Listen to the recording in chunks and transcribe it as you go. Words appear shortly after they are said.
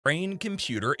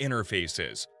Brain-computer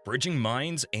interfaces, bridging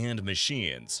minds and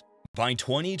machines. By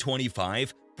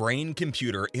 2025,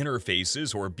 brain-computer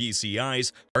interfaces, or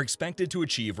BCIs, are expected to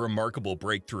achieve remarkable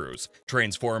breakthroughs,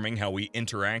 transforming how we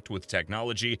interact with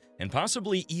technology and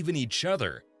possibly even each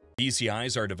other.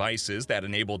 BCIs are devices that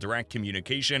enable direct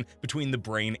communication between the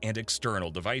brain and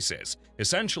external devices,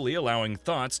 essentially allowing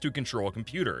thoughts to control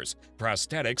computers,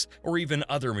 prosthetics, or even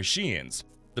other machines.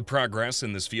 The progress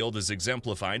in this field is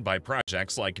exemplified by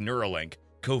projects like Neuralink,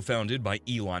 co-founded by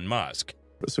Elon Musk.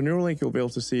 So Neuralink, you'll be able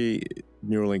to see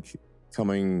Neuralink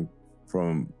coming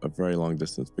from a very long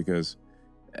distance, because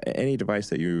any device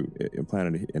that you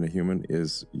implant in a human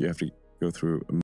you have to go through